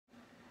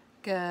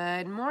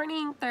Good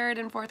morning, 3rd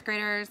and 4th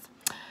graders.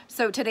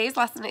 So today's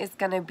lesson is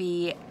going to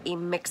be a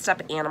mixed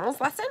up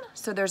animals lesson.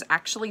 So there's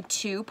actually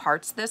 2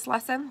 parts to this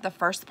lesson. The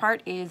first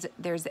part is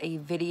there's a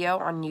video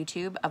on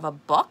YouTube of a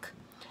book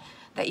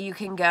that you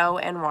can go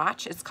and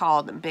watch. It's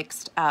called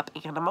Mixed Up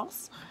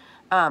Animals,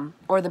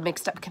 or The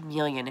Mixed Up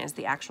Chameleon is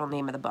the actual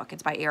name of the book.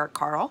 It's by Eric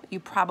Carle. You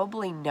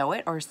probably know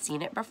it or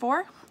seen it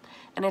before.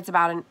 And it's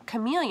about a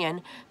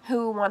chameleon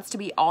who wants to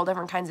be all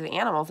different kinds of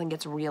animals and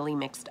gets really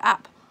mixed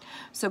up.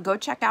 So go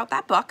check out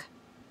that book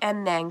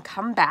and then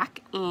come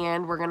back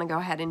and we're gonna go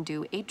ahead and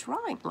do a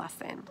drawing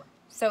lesson.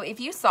 So if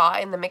you saw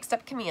in the Mixed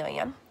Up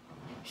Chameleon,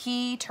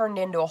 he turned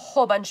into a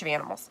whole bunch of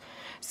animals.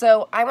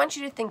 So I want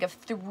you to think of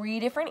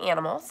 3 different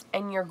animals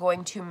and you're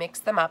going to mix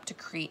them up to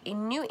create a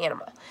new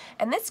animal.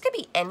 And this could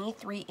be any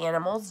 3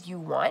 animals you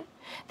want.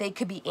 They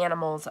could be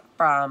animals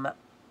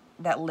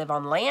that live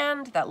on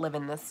land, that live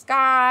in the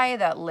sky,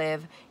 that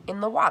live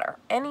in the water,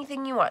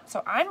 anything you want.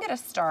 So I'm gonna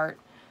start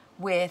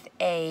with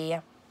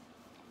a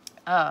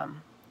I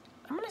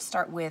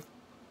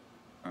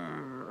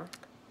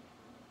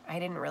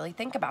didn't really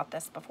think about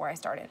this before I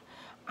started.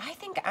 I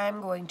think I'm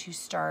going to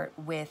start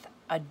with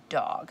a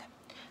dog.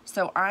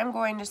 So I'm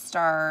going to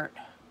start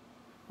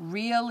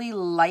really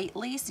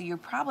lightly, so you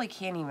probably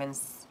can't even,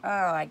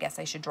 I guess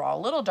I should draw a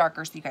little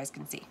darker so you guys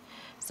can see.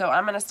 So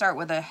I'm gonna start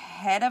with a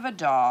head of a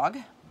dog,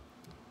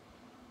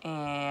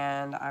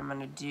 and I'm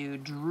gonna do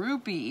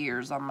droopy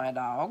ears on my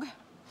dog.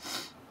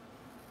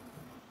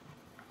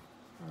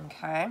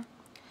 Okay.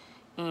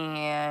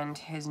 And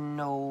his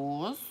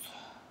nose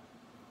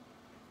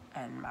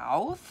and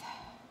mouth.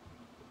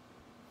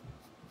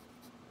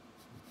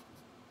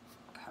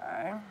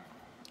 Okay.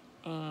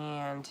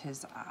 And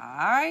his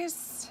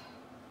eyes.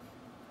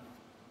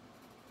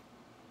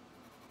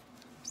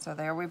 So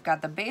there we've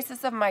got the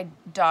basis of my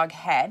dog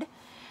head.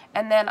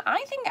 And then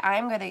I think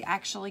I'm going to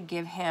actually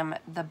give him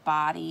the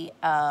body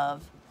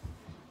of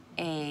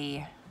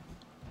a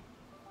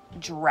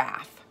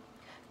giraffe.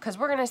 Because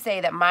we're going to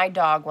say that my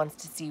dog wants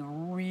to see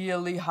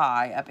really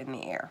high up in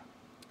the air.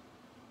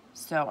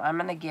 So I'm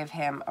going to give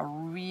him a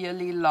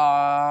really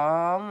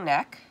long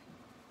neck.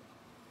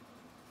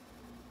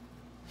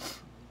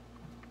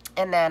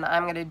 And then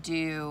I'm going to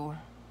do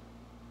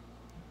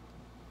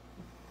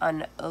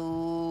an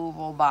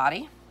oval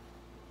body.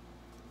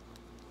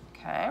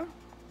 Okay.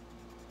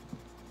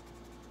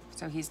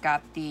 So he's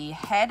got the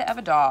head of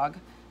a dog,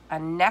 a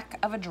neck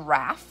of a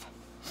giraffe.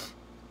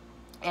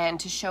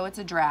 And to show it's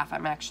a giraffe,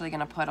 I'm actually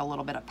going to put a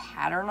little bit of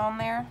pattern on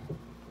there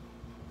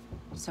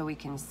so we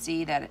can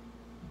see that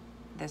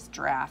this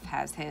giraffe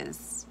has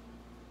his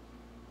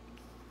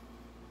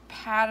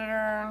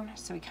pattern,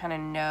 so we kind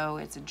of know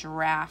it's a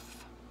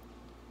giraffe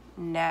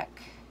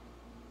neck.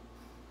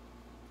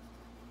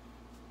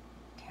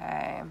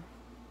 Okay.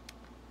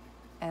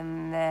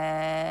 And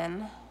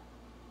then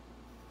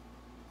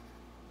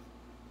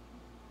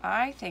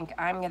I think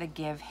I'm going to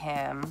give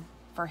him,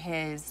 for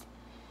his,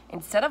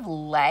 instead of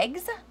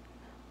legs,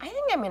 I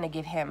think I'm going to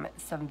give him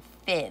some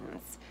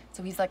fins.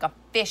 So he's like a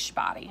fish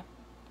body.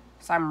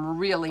 So I'm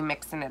really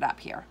mixing it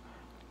up here.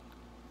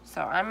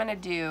 So I'm going to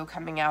do,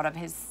 coming out of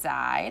his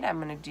side,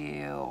 I'm going to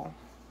do,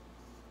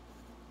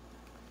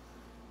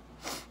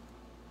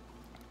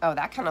 oh,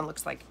 that kind of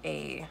looks like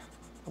a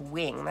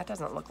wing. That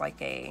doesn't look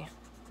like a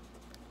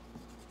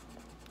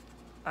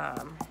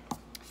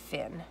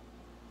fin.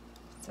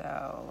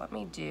 So let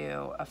me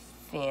do a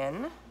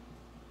fin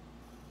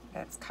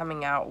that's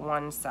coming out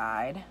one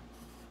side.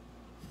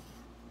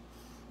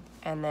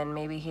 And then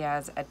maybe he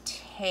has a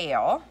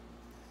tail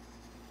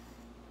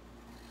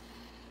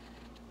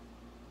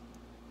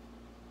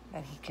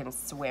that he can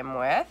swim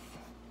with.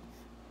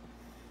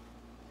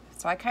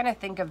 So I kind of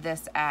think of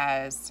this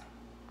as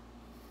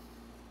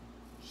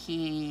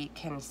he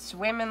can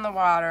swim in the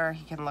water,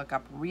 he can look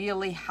up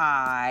really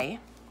high.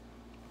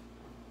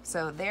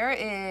 So there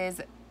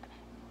is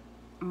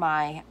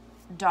my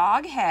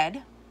dog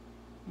head,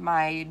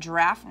 my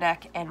giraffe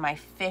neck, and my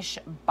fish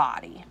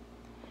body.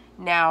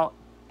 Now,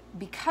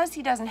 because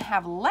he doesn't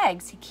have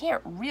legs, he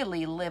can't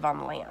really live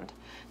on land.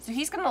 So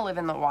he's going to live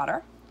in the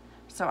water.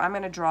 So I'm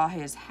going to draw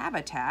his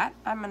habitat.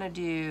 I'm going to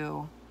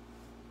do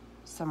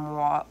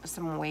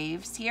some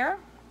waves here.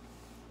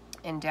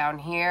 And down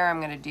here,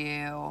 I'm going to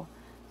do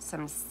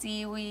some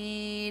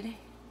seaweed.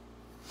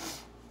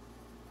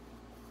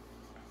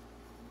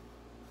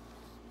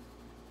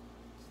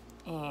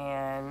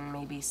 And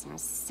maybe some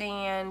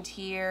sand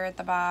here at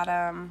the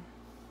bottom.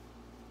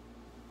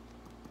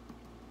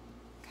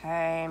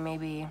 Okay,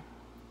 maybe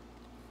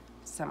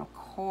some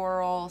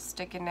coral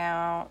sticking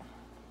out.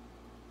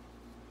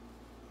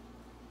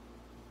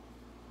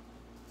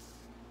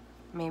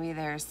 Maybe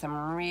there's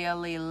some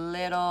really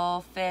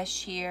little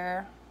fish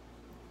here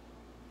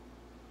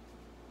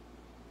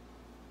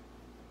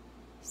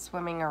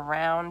swimming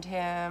around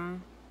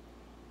him.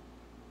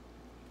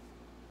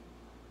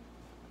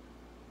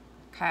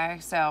 Okay,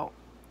 so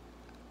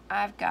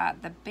I've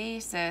got the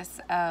basis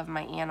of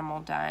my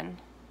animal done.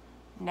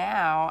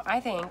 Now,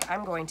 I think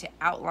I'm going to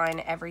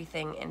outline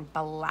everything in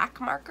black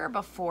marker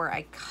before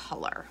I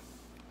color.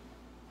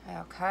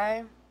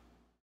 Okay.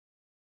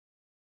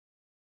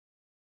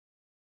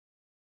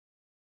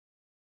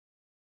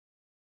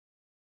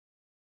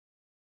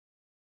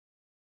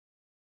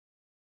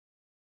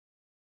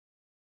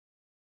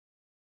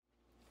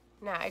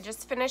 Now I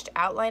just finished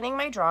outlining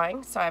my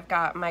drawing, so I've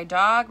got my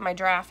dog, my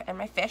giraffe, and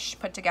my fish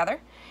put together,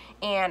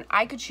 and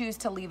I could choose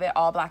to leave it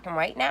all black and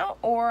white now,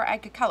 or I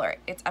could color it.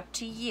 It's up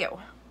to you.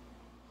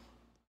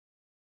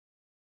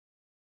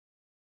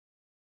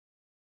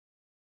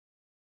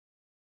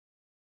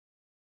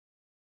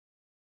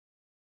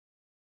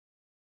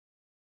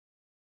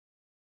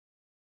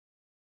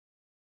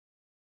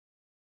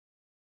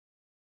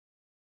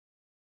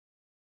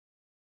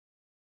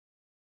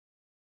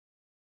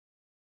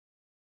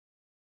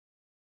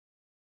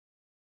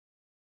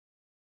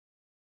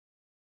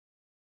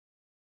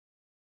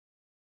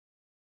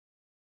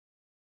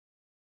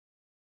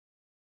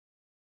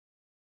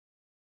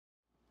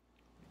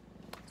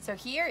 So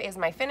here is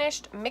my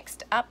finished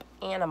mixed up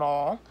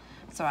animal.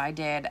 So I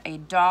did a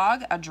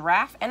dog, a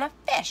giraffe, and a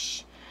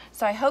fish.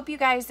 So I hope you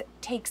guys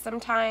take some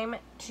time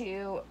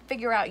to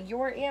figure out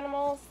your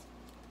animals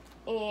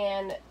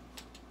and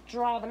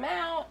draw them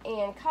out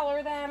and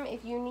color them.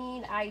 If you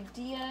need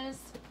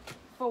ideas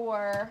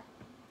for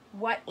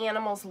what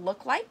animals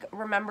look like,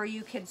 remember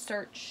you could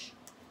search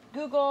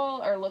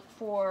Google or look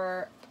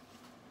for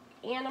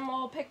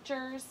animal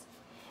pictures.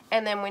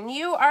 And then when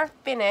you are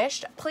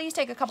finished, please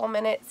take a couple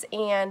minutes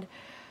and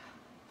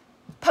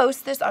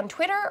post this on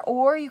Twitter,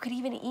 or you could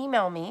even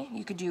email me.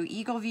 You could do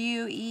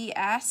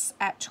EagleViewES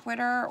at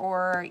Twitter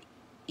or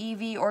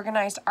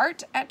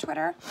EVOrganizedArt at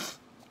Twitter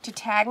to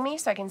tag me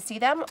so I can see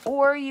them,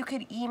 or you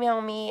could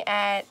email me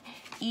at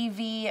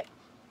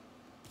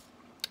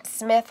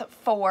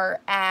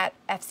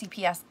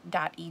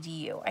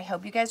evsmith4@fcps.edu. I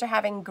hope you guys are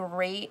having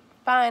great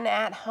fun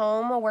at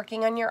home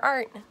working on your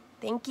art.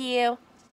 Thank you.